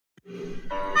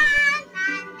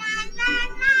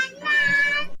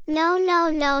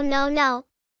 No.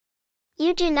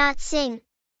 You do not sing.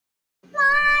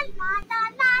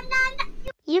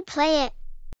 You play it.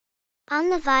 On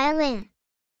the violin.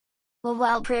 Well,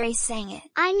 Wild Prairie sang it.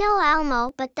 I know,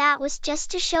 Elmo, but that was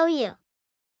just to show you.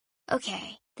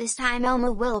 Okay, this time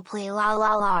Elmo will play La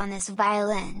La La on this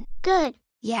violin. Good.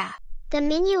 Yeah. The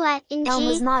Minuet in G.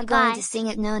 Elmo's not going to sing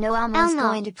it, no, Elmo's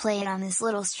going to play it on this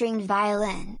little stringed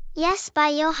violin. Yes, by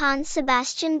Johann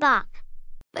Sebastian Bach.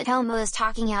 But Elmo is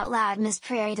talking out loud, Miss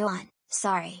Prairie Dawn.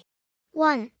 Sorry.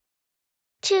 1,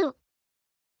 2,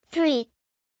 3.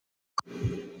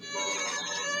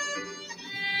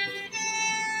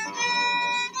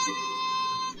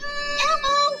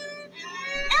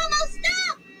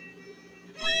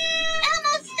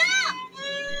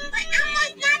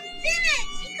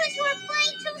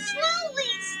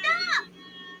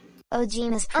 Oh, gee,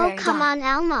 Miss Prairie Dawn. Oh, come on,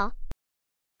 Elmo.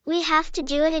 We have to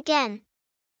do it again.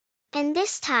 And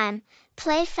this time,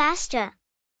 play faster.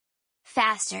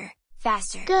 Faster.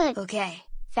 Good. Okay,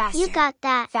 faster. You got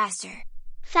that. Faster.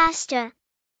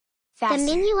 The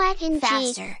Minuet in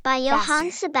G by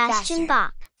Johann Sebastian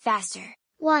Bach. Faster.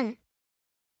 1,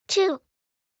 2,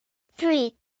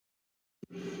 3.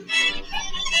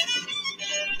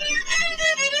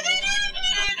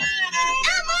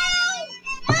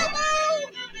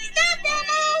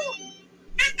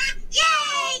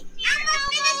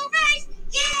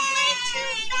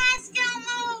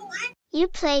 You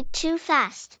played too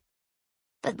fast.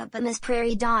 But Miss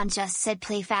Prairie Dawn just said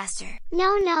play faster.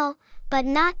 No, but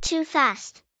not too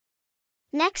fast.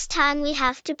 Next time we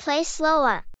have to play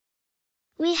slower.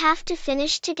 We have to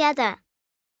finish together.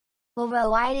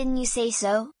 Well, why didn't you say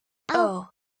so? Oh.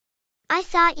 I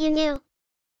thought you knew.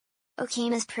 Okay,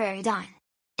 Miss Prairie Dawn.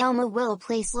 Elmo will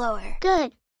play slower.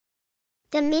 Good.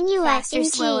 The Minuet in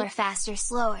G. Faster,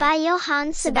 slower. By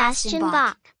Johann Sebastian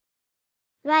Bach.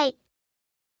 Right.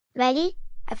 Ready?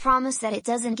 I promise that it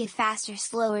doesn't get faster,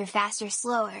 slower.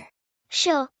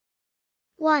 Sure.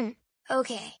 1.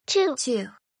 Okay. 2.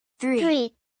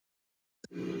 3.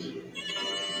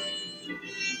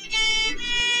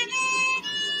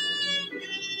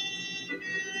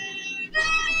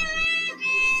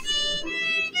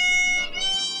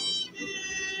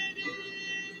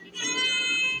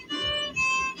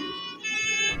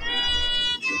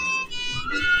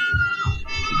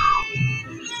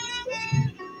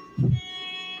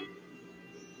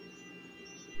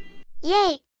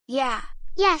 Yay! Yeah.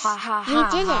 Yes, we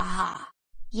did it.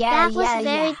 Yeah, that was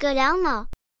very good, Elmo.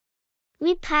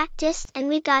 We practiced and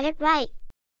we got it right.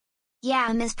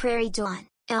 Yeah, Miss Prairie Dawn.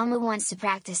 Elmo wants to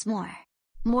practice more.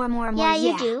 More. Yeah,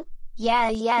 you do.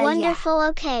 Yeah. Wonderful,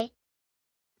 okay.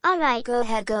 Alright. Go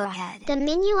ahead. The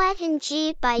Minuet in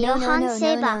G by Johann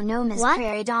Sebastian. No, Miss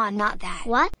Prairie Dawn, not that.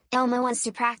 What? Elmo wants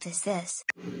to practice this.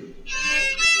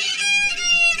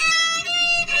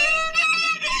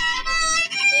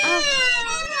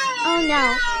 Oh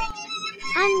no.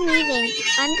 I'm leaving.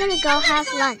 I'm gonna go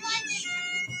have lunch.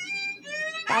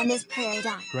 Bye, Miss Prairie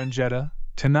Dog. Grangetta,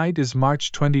 tonight is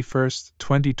March 21st,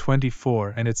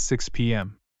 2024 and it's 6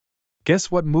 p.m.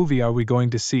 Guess what movie are we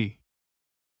going to see?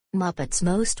 Muppets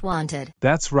Most Wanted.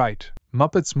 That's right,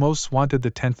 Muppets Most Wanted,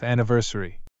 the 10th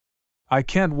anniversary. I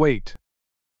can't wait.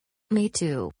 Me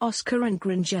too. Oscar and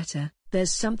Grangetta,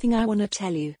 there's something I want to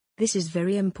tell you. This is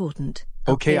very important.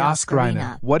 Okay,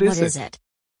 Oscarina, what is it?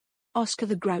 Oscar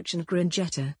the Grouch and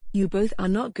Grangetta, you both are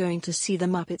not going to see the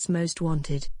Muppets Most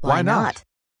Wanted. Why not?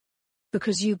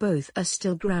 Because you both are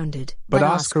still grounded. But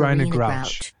Oscarina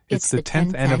Grouch, it's the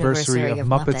 10th anniversary of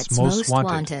Muppets Most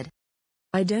Wanted.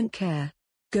 I don't care.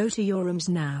 Go to your rooms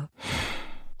now.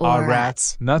 Our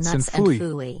rats, nuts and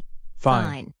fooey.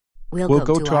 Fine. We'll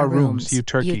go to our rooms, you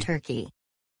turkey.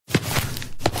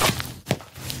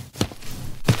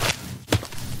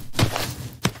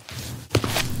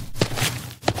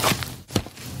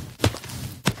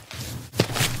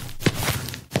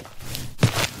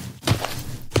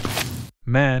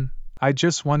 Man, I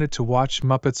just wanted to watch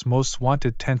Muppets Most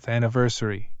Wanted 10th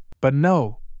anniversary. But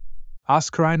no.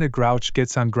 Oscarina Grouch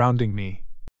gets on grounding me.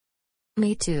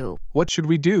 Me too. What should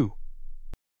we do?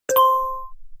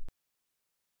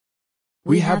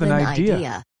 We have an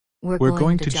idea. We're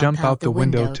going to jump out the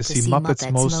window to see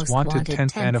Muppets Most Wanted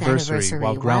 10th anniversary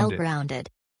while grounded.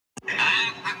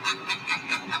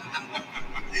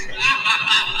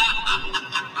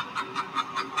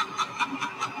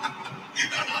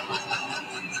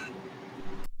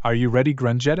 Are you ready,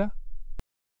 Grangetta?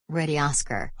 Ready,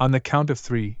 Oscar. On the count of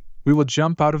 3, we will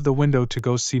jump out of the window to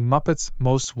go see Muppets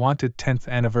Most Wanted 10th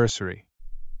anniversary.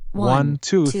 1,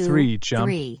 2, 3, jump.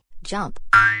 3, jump.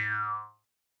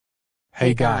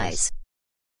 Hey guys.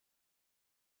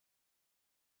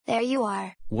 There you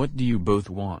are. What do you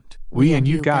both want? We and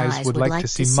you guys would like to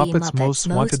see Muppets Most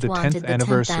Wanted the 10th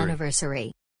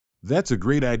anniversary. That's a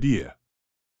great idea.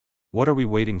 What are we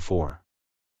waiting for?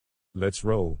 Let's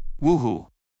roll. Woohoo.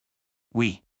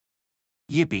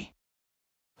 Yippee.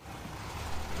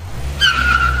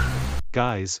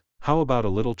 Guys, how about a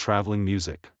little traveling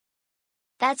music?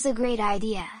 That's a great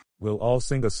idea. We'll all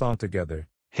sing a song together.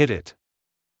 Hit it.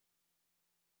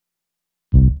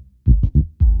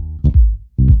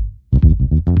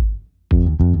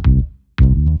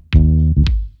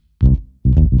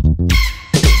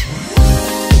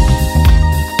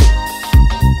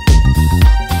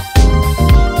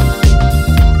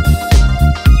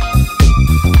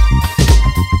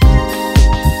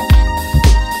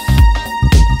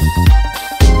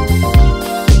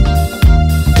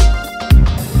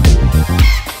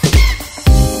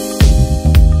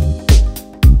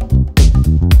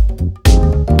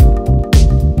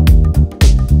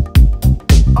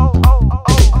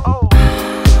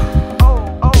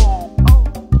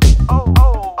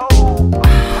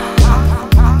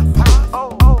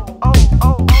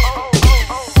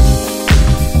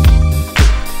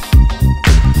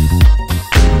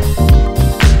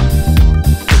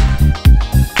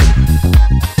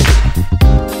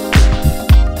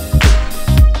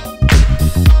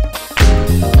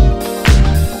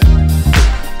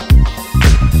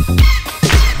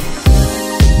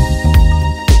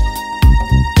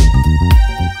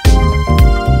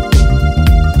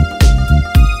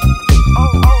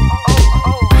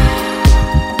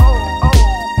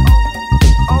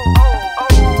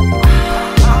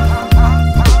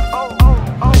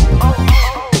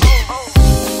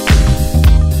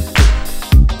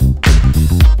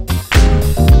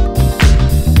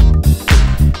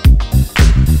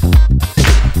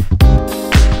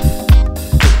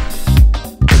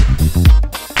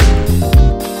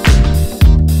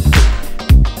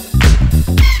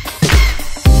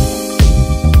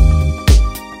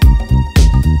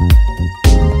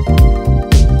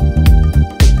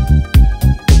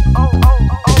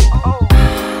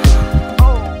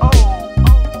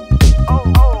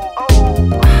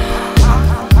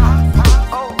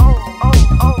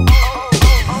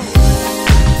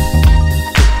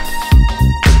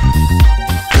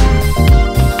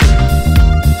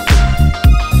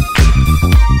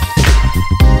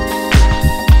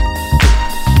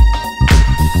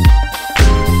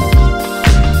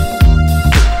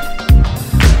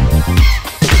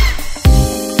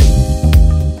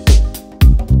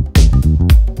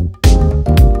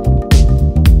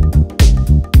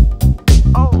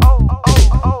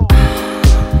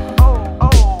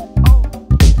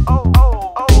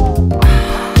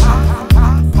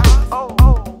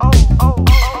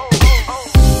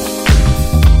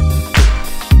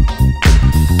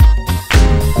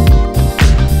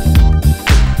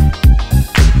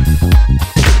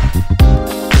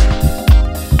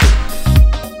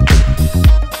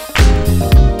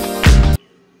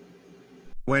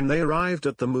 When they arrived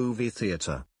at the movie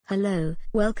theater. Hello,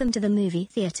 welcome to the movie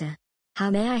theater. How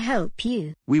may I help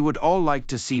you? We would all like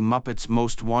to see Muppets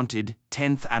Most Wanted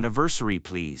 10th anniversary,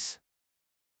 please.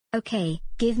 Okay,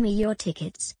 give me your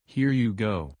tickets. Here you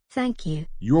go. Thank you.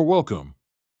 You're welcome.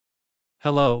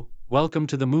 Hello, welcome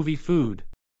to the movie food.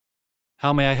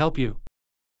 How may I help you?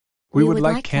 We would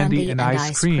like candy and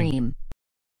ice cream.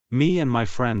 Me and my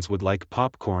friends would like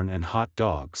popcorn and hot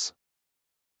dogs.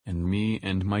 And me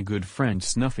and my good friend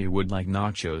Snuffy would like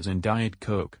nachos and Diet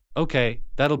Coke. Okay,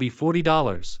 that'll be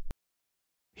 $40.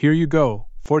 Here you go,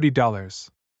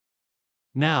 $40.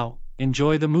 Now,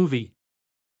 enjoy the movie.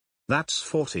 That's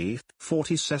 40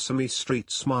 Sesame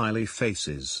Street smiley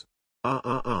faces.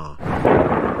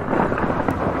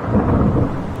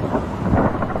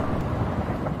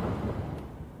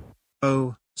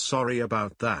 Oh, sorry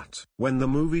about that. When the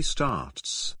movie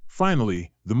starts.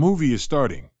 Finally, the movie is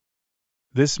starting.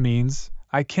 This means,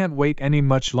 I can't wait any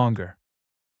much longer.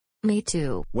 Me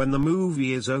too. When the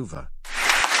movie is over.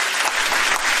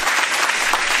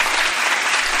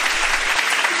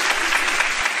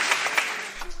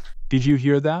 Did you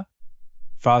hear that?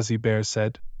 Fozzie Bear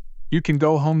said. You can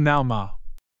go home now, Ma.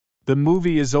 The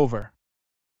movie is over.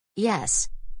 Yes.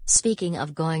 Speaking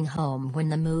of going home when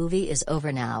the movie is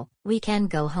over now, we can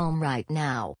go home right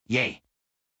now. Yay.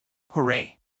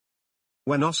 Hooray.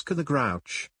 When Oscar the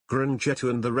Grouch, Grangetto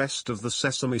and the rest of the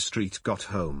Sesame Street got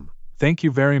home. Thank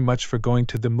you very much for going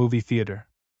to the movie theater.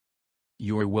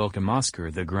 You're welcome,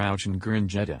 Oscar the Grouch and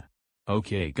Grangetto.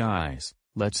 Okay guys,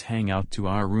 let's hang out to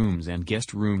our rooms and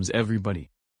guest rooms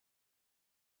everybody.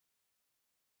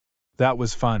 That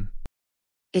was fun.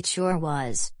 It sure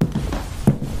was.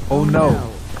 Oh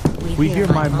no. We hear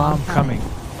my mom coming.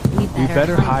 We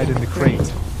better hide in the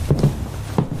crate.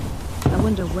 I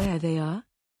wonder where they are.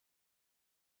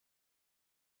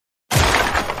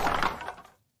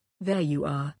 There you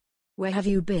are. Where have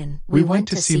you been? We went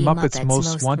to see Muppets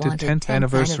Most Wanted 10th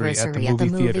anniversary at the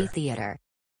movie theater.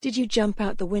 Did you jump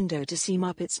out the window to see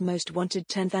Muppets Most Wanted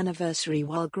 10th anniversary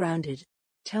while grounded?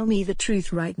 Tell me the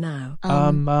truth right now.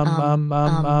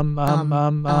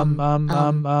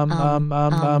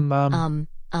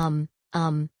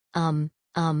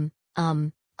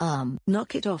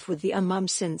 Knock it off with the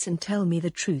sense and tell me the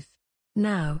truth.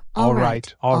 Now. All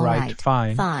right,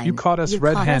 fine. You caught us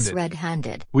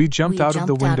red-handed. We jumped out of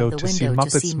the window to see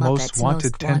Muppets Most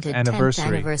Wanted 10th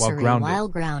anniversary while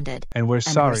grounded. And we're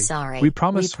sorry. We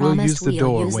promise we'll use the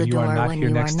door when you are not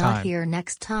here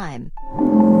next time.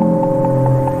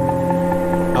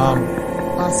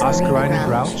 Oscar and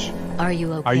Grouch? Are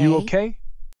you okay? Are you okay?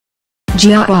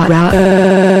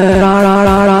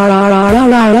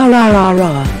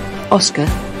 Oscar,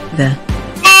 the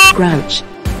Grouch,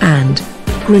 and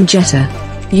Grangetto.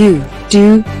 You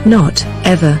do not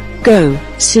ever go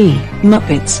see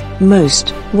Muppets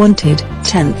Most Wanted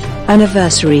 10th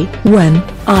anniversary when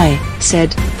I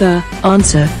said the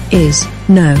answer is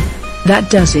no. That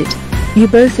does it. You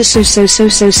both are so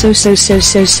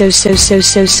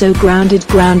grounded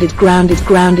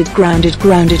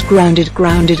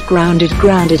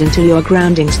until your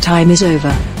grounding's time is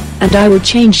over. And I will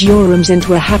change your rooms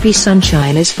into a happy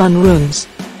sunshine as fun rooms.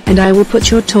 And I will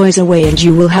put your toys away and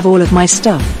you will have all of my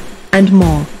stuff. And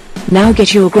more. Now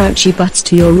get your grouchy butts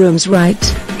to your rooms right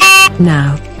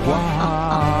now.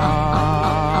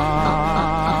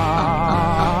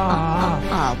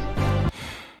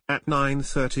 At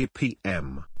 9:30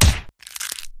 p.m.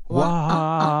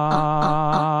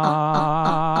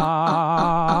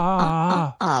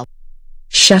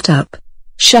 Shut up.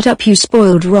 Shut up, you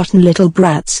spoiled rotten little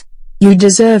brats. You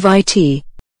deserve it.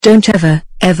 Don't ever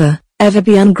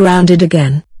be ungrounded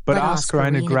again. But Oscar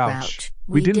and Grouch,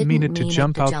 we didn't mean it to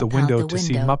jump out the window to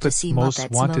see Muppets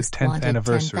Most Wanted 10th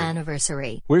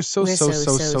anniversary. We're so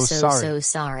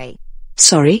sorry.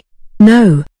 Sorry?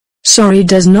 No. Sorry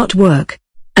does not work.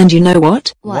 And you know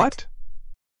what? What?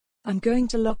 I'm going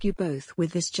to lock you both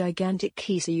with this gigantic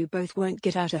key so you both won't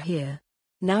get out of here.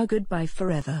 Now goodbye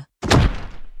forever.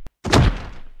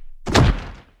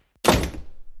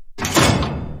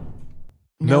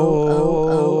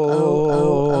 No.